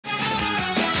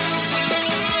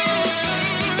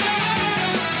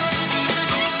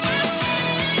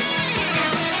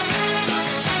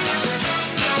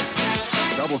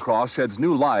Cross sheds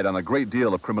new light on a great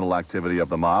deal of criminal activity of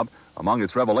the mob. Among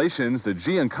its revelations, the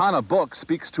Giancana book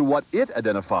speaks to what it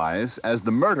identifies as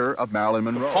the murder of Marilyn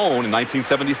Monroe. Capone in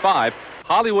 1975,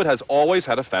 Hollywood has always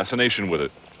had a fascination with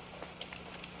it.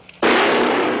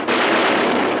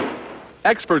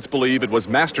 Experts believe it was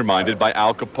masterminded by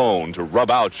Al Capone to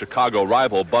rub out Chicago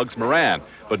rival Bugs Moran,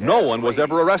 but no one was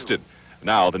ever arrested.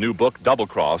 Now, the new book, Double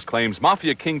Cross, claims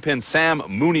Mafia kingpin Sam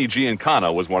Mooney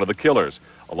Giancana was one of the killers,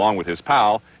 along with his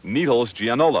pal, Needles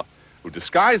Gianola, who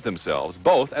disguised themselves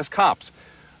both as cops.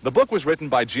 The book was written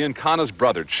by Giancana's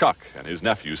brother, Chuck, and his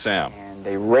nephew, Sam. And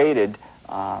they raided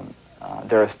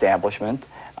their establishment,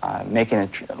 making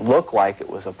it look like it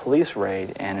was a police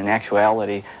raid, and in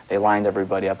actuality, they lined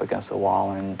everybody up against the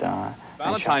wall and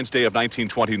Valentine's Day of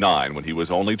 1929, when he was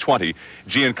only 20,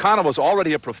 Giancana was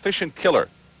already a proficient killer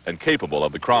and capable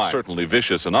of the crime. Certainly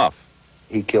vicious enough.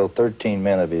 He killed 13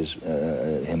 men of his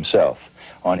himself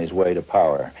on his way to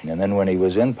power. And then when he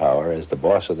was in power as the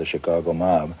boss of the Chicago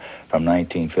mob from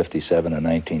 1957 to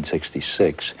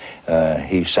 1966,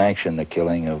 he sanctioned the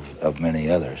killing of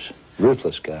many others.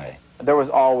 Ruthless guy. There was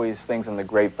always things in the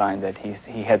grapevine that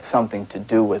he had something to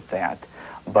do with that,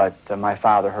 but my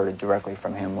father heard it directly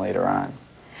from him later on.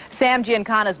 Sam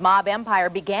Giancana's mob empire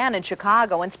began in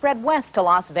Chicago and spread west to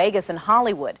Las Vegas and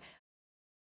Hollywood.